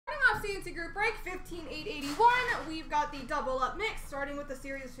CNC Group Break 15-881. We've got the double up mix, starting with the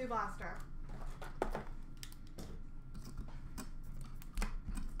Series 2 Blaster.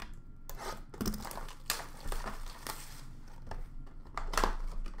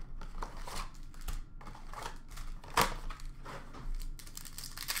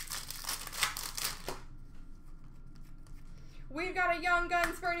 We've got a Young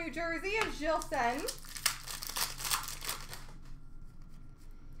Guns for New Jersey of Gilson.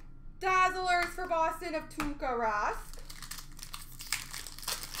 Dazzlers for Boston of Tuukka Rask.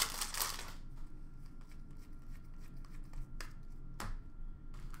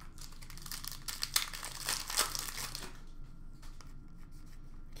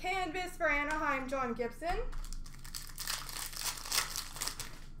 Canvas for Anaheim, John Gibson.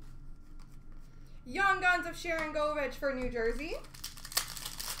 Young Guns of Sharon Govich for New Jersey.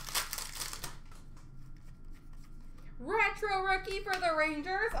 Retro Rookie for the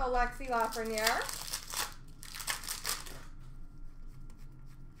Rangers, Alexis Lafreniere.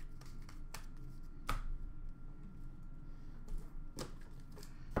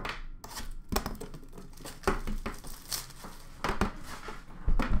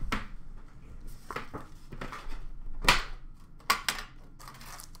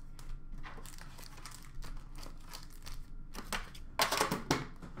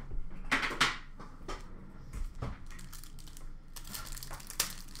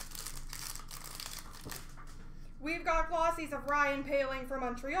 We've got glossies of Ryan Poehling for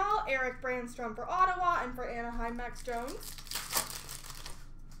Montreal, Eric Brandstrom for Ottawa, and for Anaheim, Max Jones.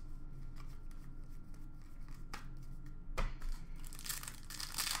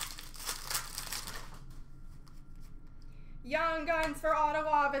 Young Guns for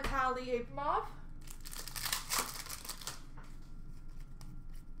Ottawa, Vitaly Abramov.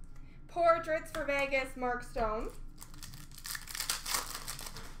 Portraits for Vegas, Mark Stone.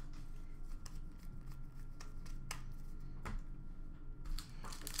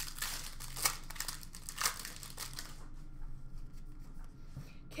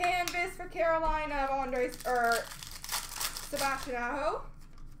 Canvas for Carolina of Sebastian Aho.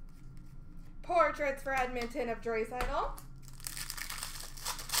 Portraits for Edmonton of Draisaitl.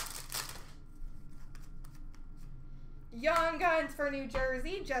 Young Guns for New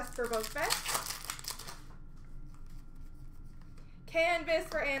Jersey, Jesper Bookfest. Canvas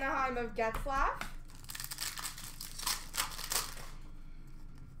for Anaheim of Getzlaf.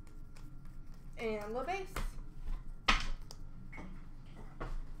 And LaBase.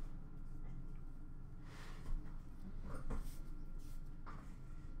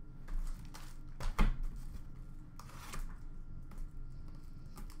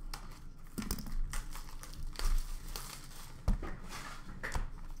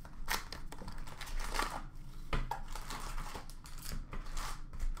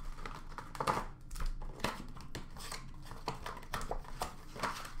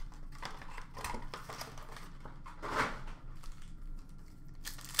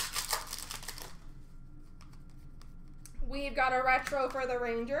 We've got a retro for the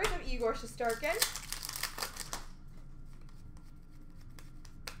Rangers of Igor Shesterkin.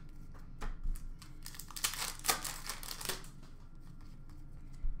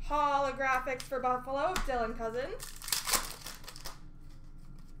 Holographics for Buffalo of Dylan Cousins.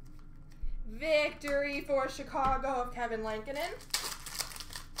 Victory for Chicago of Kevin Lankinen.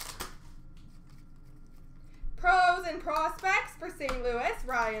 Pros and Prospects for St. Louis,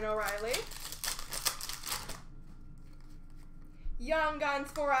 Ryan O'Reilly. Young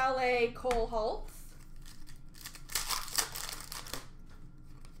Guns for LA, Cole Holtz.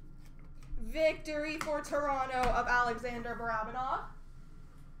 Victory for Toronto of Alexander Barabanov.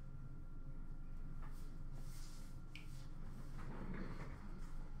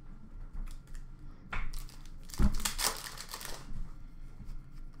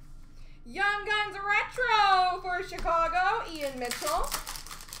 Young Guns Retro for Chicago, Ian Mitchell.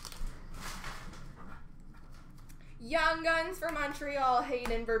 Young Guns for Montreal,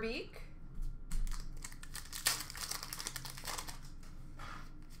 Hayden Verbeek.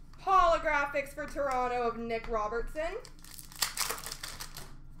 Holographics for Toronto of Nick Robertson.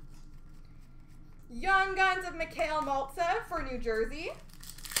 Young Guns of Mikhail Maltsev for New Jersey.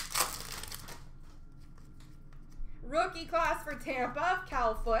 Rookie class for Tampa of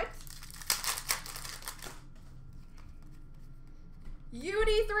Cal Foote.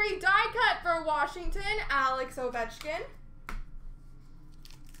 UD3 die cut for Washington, Alex Ovechkin.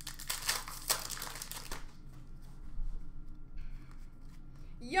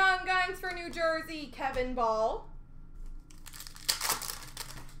 Young Guns for New Jersey, Kevin Ball.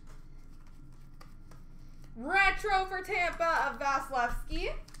 Retro for Tampa of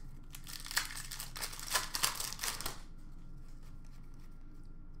Vasilevsky.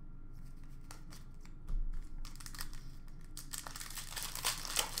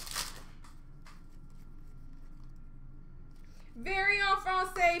 en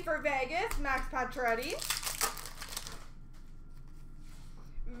Francais for Vegas, Max Pacioretty.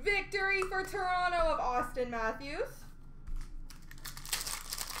 Victory for Toronto of Austin Matthews.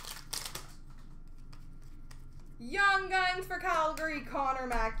 Young Guns for Calgary, Connor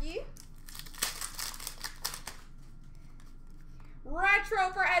Mackey.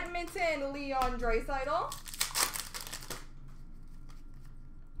 Retro for Edmonton, Leon Draisaitl.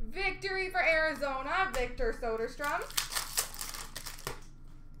 Victory for Arizona, Victor Soderstrom.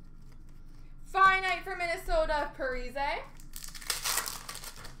 Finite for Minnesota, Parise.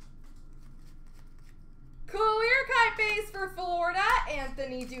 Clear cut base for Florida,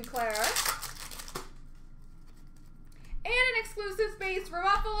 Anthony Duclair. And an exclusive space for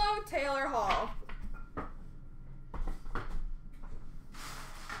Buffalo, Taylor Hall.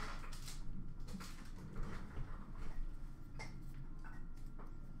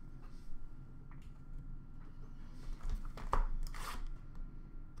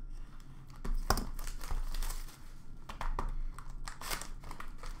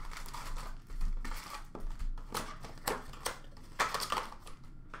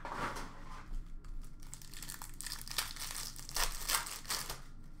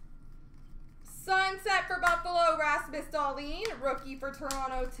 Sunset for Buffalo, Rasmus Dahlin. Rookie for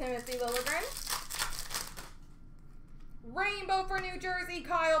Toronto, Timothy Liljegren. Rainbow for New Jersey,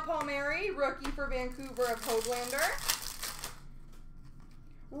 Kyle Palmieri. Rookie for Vancouver of Hoglander.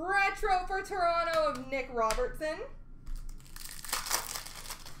 Retro for Toronto of Nick Robertson.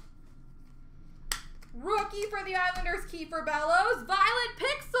 Rookie for the Islanders, Kiefer Bellows. Violet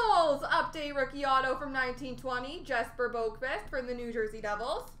Pixels, update rookie auto from 1920, Jesper Boqvist from the New Jersey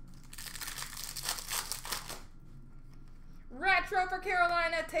Devils. Retro for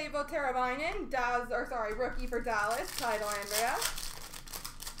Carolina, Teuvo Teravainen. Rookie for Dallas, Ty Dellandrea.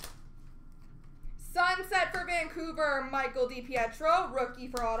 Sunset for Vancouver, Michael DiPietro. Rookie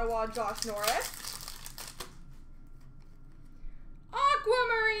for Ottawa, Josh Norris.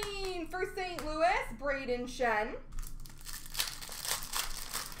 Aquamarine for St. Louis, Braden Shen.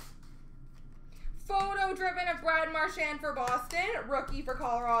 Photo driven of Brad Marchand for Boston. Rookie for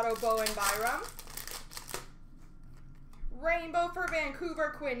Colorado, Bowen Byram. Rainbow for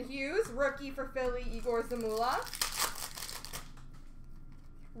Vancouver, Quinn Hughes. Rookie for Philly, Igor Zamula.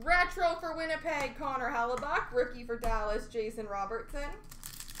 Retro for Winnipeg, Connor Hellebuck. Rookie for Dallas, Jason Robertson.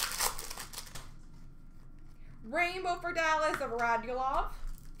 Rainbow for Dallas of Radulov.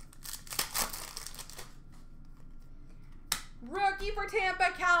 Rookie for Tampa,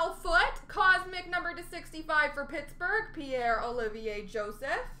 Cal Foote. Cosmic number /65 for Pittsburgh, Pierre-Olivier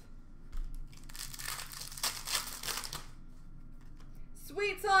Joseph.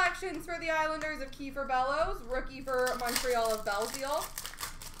 Sweet selections for the Islanders of Kiefer Bellows. Rookie for Montreal of Belzile.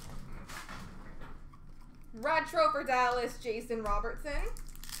 Retro for Dallas, Jason Robertson.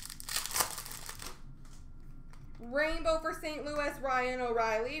 Rainbow for St. Louis, Ryan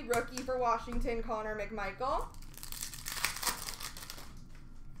O'Reilly. Rookie for Washington, Connor McMichael.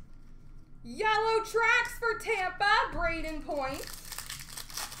 Yellow tracks for Tampa, Braden Point.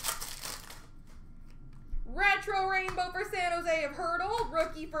 Retro Rainbow for San Jose of Hurdle.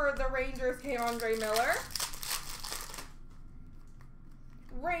 Rookie for the Rangers, Keandre Miller.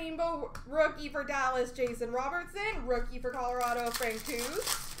 Rainbow rookie for Dallas, Jason Robertson. Rookie for Colorado, Frank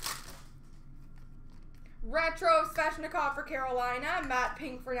Hughes. Retro Svechnikov for Carolina. Matt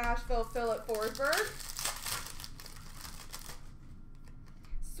Pink for Nashville, Philip Forsberg.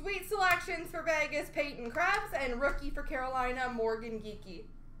 Sweet selections for Vegas, Peyton Krebs. And rookie for Carolina, Morgan Geekie.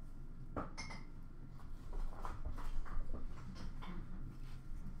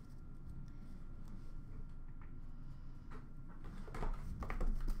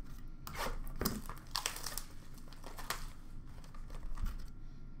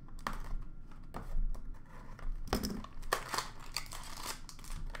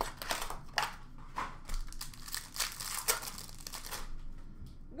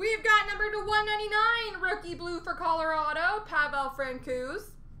 We've got number /199, rookie blue for Colorado, Pavel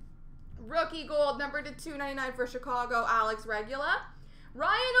Francouz. Rookie gold, number /299 for Chicago, Alex Regula.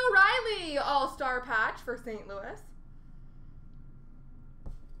 Ryan O'Reilly, all-star patch for St. Louis.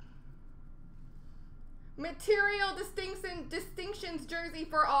 Material distinctions jersey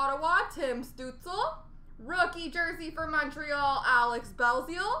for Ottawa, Tim Stützle. Rookie jersey for Montreal, Alex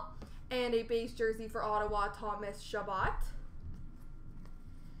Belzile. And a base jersey for Ottawa, Thomas Chabot.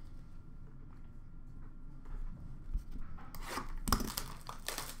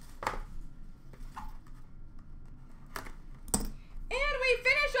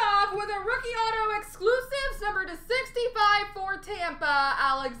 With a rookie auto exclusives, number /65 for Tampa,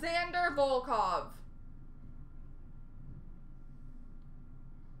 Alexander Volkov.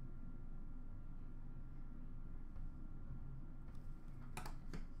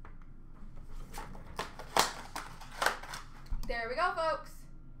 go, folks.